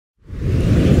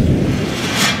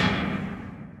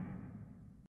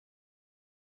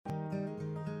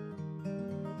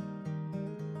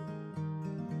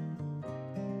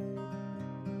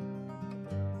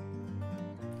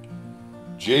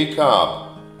J.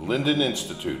 Cobb, Linden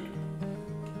Institute.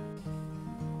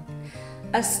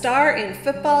 A star in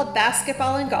football,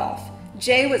 basketball, and golf,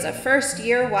 Jay was a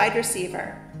first-year wide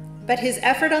receiver. But his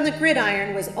effort on the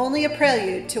gridiron was only a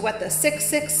prelude to what the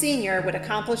 6'6" senior would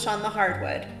accomplish on the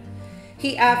hardwood.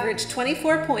 He averaged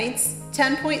 24 points,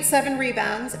 10.7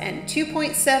 rebounds, and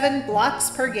 2.7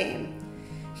 blocks per game.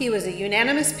 He was a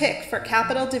unanimous pick for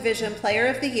Capital Division Player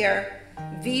of the Year,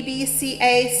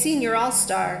 VBCA Senior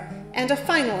All-Star, and a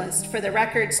finalist for the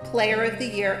Records Player of the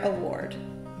Year award.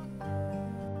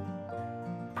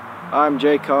 I'm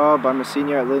Jay Cobb. I'm a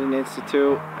senior at Linden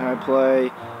Institute, and I play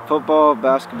football,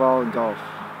 basketball, and golf.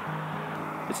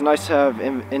 It's nice to have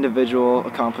individual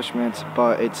accomplishments,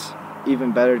 but it's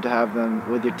even better to have them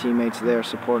with your teammates there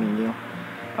supporting you.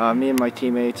 Me and my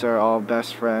teammates are all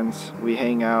best friends. We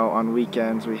hang out on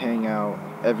weekends. We hang out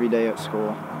every day at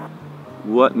school.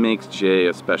 What makes Jay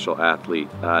a special athlete?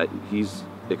 He's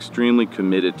extremely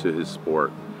committed to his sport.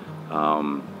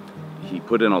 He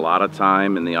put in a lot of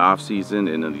time in the off season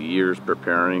and in the years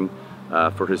preparing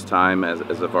for his time as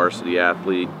a varsity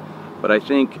athlete. But I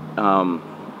think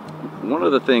one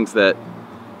of the things that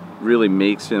really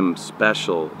makes him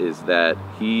special is that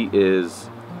he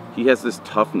has this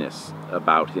toughness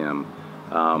about him,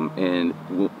 and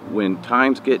when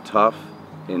times get tough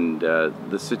and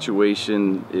the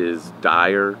situation is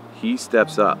dire, he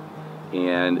steps up,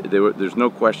 and there's no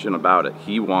question about it.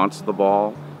 He wants the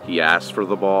ball, he asks for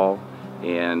the ball,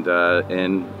 and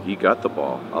he got the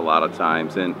ball a lot of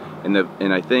times, and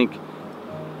I think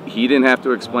he didn't have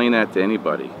to explain that to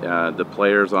anybody. The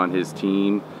players on his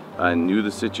team knew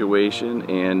the situation,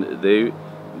 and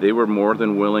they were more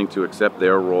than willing to accept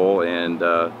their role and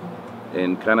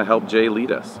kind of help Jay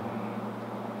lead us.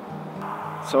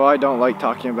 So I don't like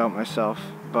talking about myself,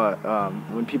 but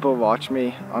when people watch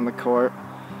me on the court,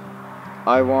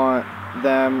 I want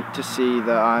them to see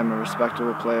that I'm a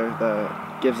respectable player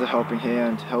that gives a helping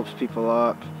hand, helps people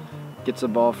up, gets the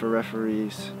ball for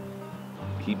referees.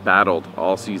 He battled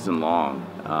all season long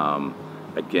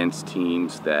against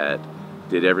teams that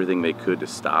did everything they could to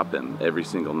stop him every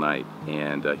single night,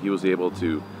 and he was able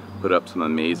to put up some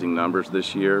amazing numbers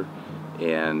this year,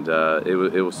 and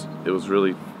it was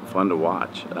really fun to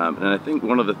watch. And I think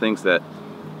one of the things that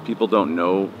people don't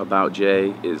know about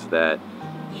Jay is that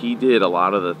he did a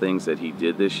lot of the things that he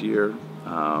did this year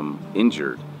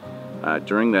injured.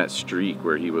 During that streak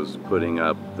where he was putting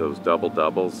up those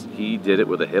double-doubles, he did it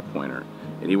with a hip pointer,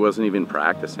 and he wasn't even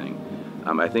practicing.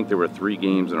 I think there were 3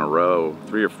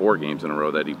 or 4 games in a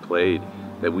row that he played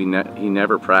that he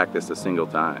never practiced a single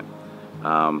time.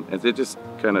 And it just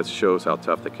kind of shows how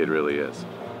tough the kid really is.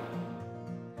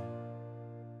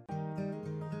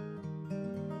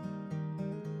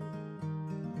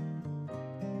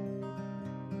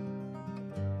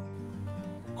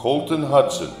 Colton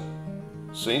Hudson,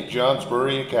 St.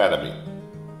 Johnsbury Academy.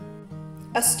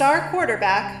 A star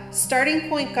quarterback, starting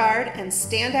point guard, and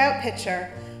standout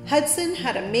pitcher, Hudson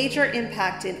had a major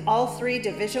impact in all 3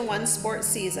 Division I sports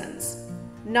seasons.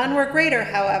 None were greater,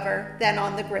 however, than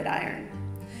on the gridiron.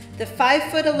 The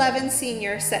 5'11"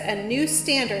 senior set a new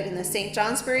standard in the St.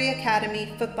 Johnsbury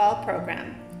Academy football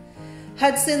program.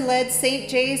 Hudson led St.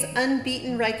 J's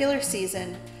unbeaten regular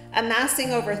season,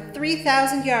 amassing over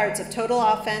 3,000 yards of total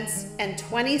offense and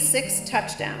 26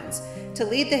 touchdowns to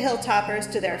lead the Hilltoppers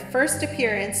to their first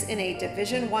appearance in a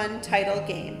Division I title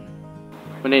game.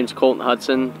 My name's Colton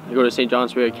Hudson. I go to St.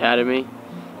 Johnsbury Academy,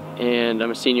 and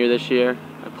I'm a senior this year.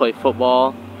 I play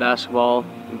football, basketball,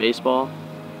 and baseball.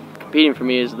 Competing for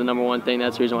me is the #1 thing.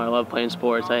 That's the reason why I love playing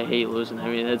sports. I hate losing. I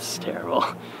mean, it's terrible.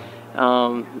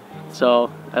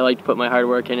 So I like to put my hard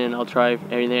work in, and I'll try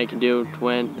everything I can do to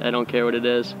win. I don't care what it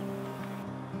is.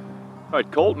 All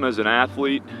right, Colton is an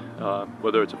athlete,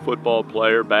 whether it's a football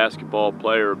player, basketball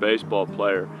player, or baseball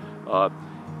player.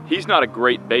 He's not a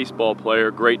great baseball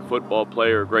player, great football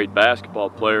player, great basketball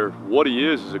player. What he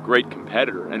is a great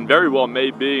competitor, and very well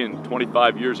may be, in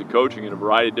 25 years of coaching at a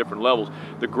variety of different levels,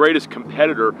 the greatest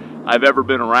competitor I've ever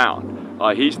been around.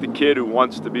 He's the kid who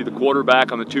wants to be the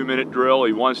quarterback on the 2-minute drill.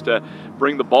 He wants to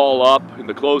bring the ball up in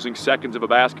the closing seconds of a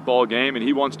basketball game, and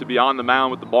he wants to be on the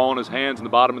mound with the ball in his hands in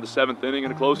the bottom of the 7th inning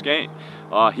in a close game.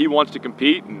 He wants to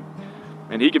compete,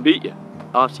 and he can beat you.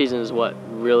 Off season is what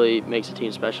really makes a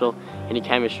team special, and the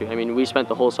chemistry. I mean, we spent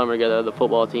the whole summer together, the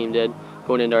football team did,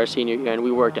 going into our senior year, and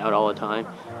we worked out all the time,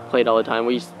 played all the time.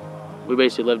 We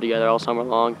basically lived together all summer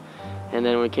long, and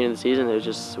then when we came to the season, it was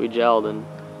just, we gelled, and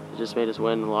it just made us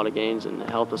win a lot of games, and it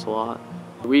helped us a lot.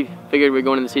 We figured we were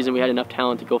going into the season, we had enough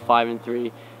talent to go 5-3,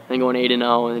 and then going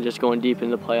 8-0, and then just going deep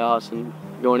into the playoffs and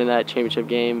going to that championship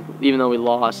game. Even though we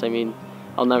lost, I mean,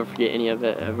 I'll never forget any of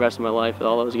it the rest of my life with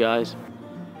all those guys.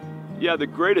 Yeah, the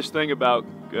greatest thing about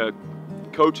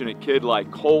coaching a kid like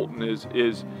Colton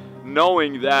is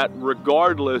knowing that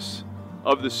regardless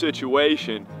of the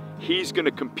situation, he's going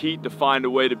to compete to find a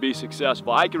way to be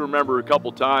successful. I can remember a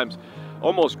couple times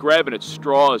almost grabbing at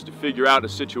straws to figure out a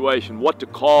situation, what to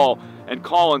call, and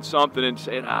calling something and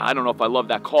saying, I don't know if I love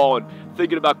that call, and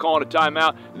thinking about calling a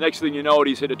timeout. The next thing you know,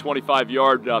 he's hit a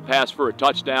 25-yard pass for a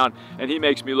touchdown, and he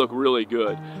makes me look really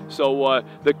good. So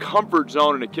the comfort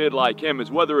zone in a kid like him is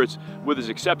whether it's with his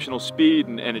exceptional speed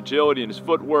and agility and his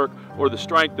footwork, or the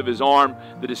strength of his arm,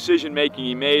 the decision-making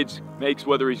he makes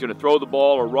whether he's going to throw the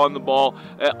ball or run the ball.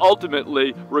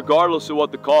 Ultimately, regardless of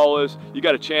what the call is, you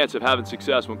got a chance of having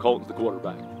success when Colton's the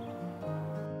quarterback.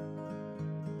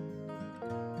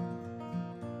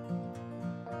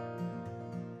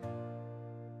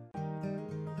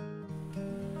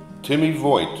 Timmy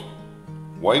Voigt,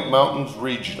 White Mountains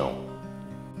Regional.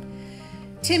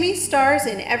 Timmy stars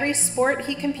in every sport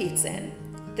he competes in.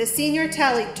 The senior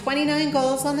tallied 29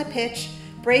 goals on the pitch,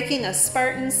 breaking a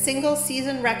Spartan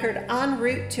single-season record en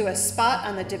route to a spot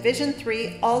on the Division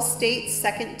III All-State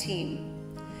second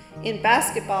team. In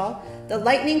basketball, the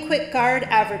lightning-quick guard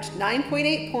averaged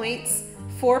 9.8 points,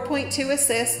 4.2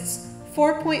 assists,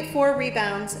 4.4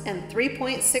 rebounds, and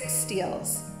 3.6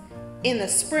 steals. In the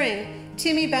spring,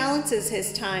 Timmy balances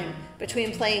his time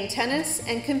between playing tennis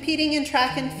and competing in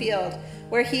track and field,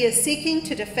 where he is seeking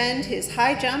to defend his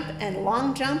high jump and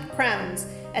long jump crowns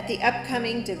at the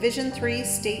upcoming Division III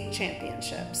state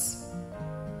championships.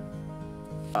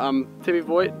 I'm Timmy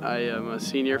Voigt. I am a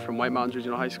senior from White Mountains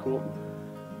Regional High School.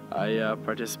 I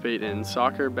participate in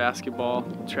soccer, basketball,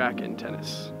 track, and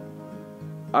tennis.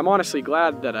 I'm honestly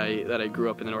glad that I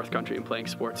grew up in the North Country and playing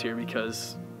sports here,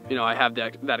 because I have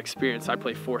that experience. I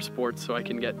play 4 sports, so I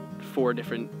can get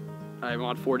I'm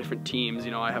on 4 different teams.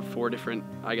 I have 4 different,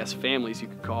 I guess, families you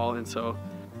could call. And so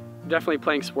definitely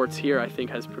playing sports here, I think,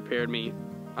 has prepared me,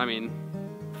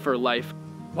 for life.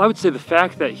 Well, I would say the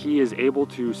fact that he is able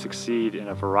to succeed in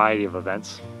a variety of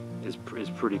events is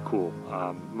pretty cool.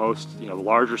 Most,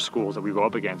 larger schools that we go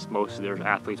up against, most of their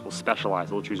athletes will specialize.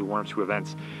 They'll choose 1 or 2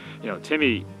 events.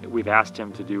 Timmy, we've asked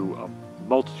him to do a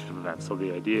multitude of events. So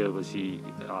the idea was he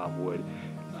would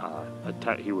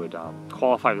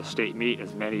qualify the state meet,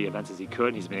 as many events as he could,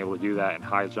 and he's been able to do that in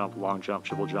high jump, long jump,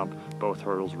 triple jump, both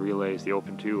hurdles, relays, the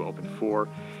open 2, open 4.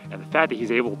 And the fact that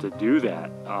he's able to do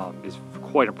that is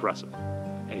quite impressive.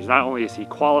 And he's not only is he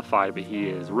qualified, but he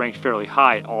is ranked fairly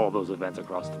high at all of those events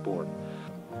across the board.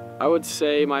 I would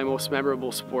say my most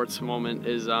memorable sports moment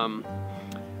is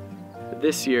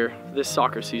this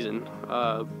soccer season,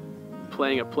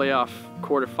 playing a playoff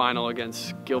quarterfinal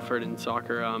against Guilford in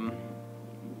soccer.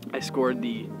 I scored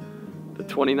the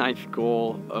 29th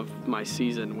goal of my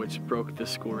season, which broke the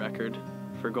school record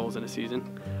for goals in a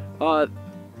season.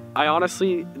 I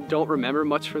honestly don't remember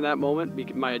much from that moment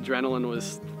because my adrenaline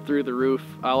was through the roof.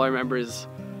 All I remember is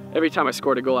every time I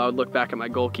scored a goal, I would look back at my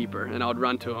goalkeeper and I would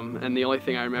run to him, and the only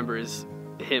thing I remember is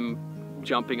him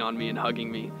jumping on me and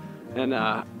hugging me. And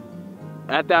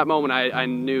at that moment, I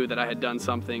knew that I had done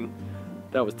something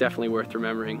that was definitely worth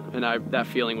remembering, and that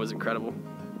feeling was incredible.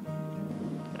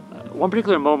 One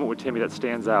particular moment with Timmy that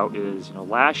stands out is,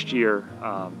 last year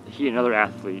he and another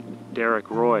athlete, Derek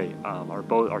Roy, are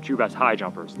both our 2 best high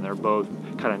jumpers, and they're both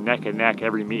kind of neck and neck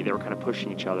every meet. They were kind of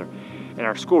pushing each other, and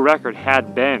our school record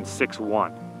had been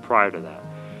 6'1" prior to that.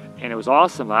 And it was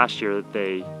awesome last year that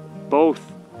they both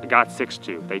got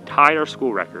 6'2". They tied our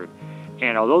school record,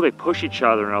 and although they push each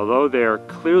other, and although they're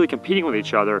clearly competing with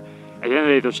each other, at the end of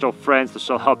the day, they're still friends. They're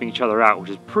still helping each other out,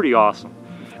 which is pretty awesome.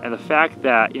 And the fact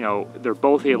that they're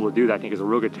both able to do that, I think, is a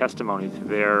real good testimony to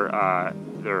their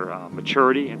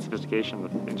maturity and sophistication,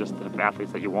 and just the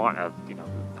athletes that you want as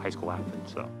high school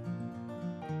athletes. So.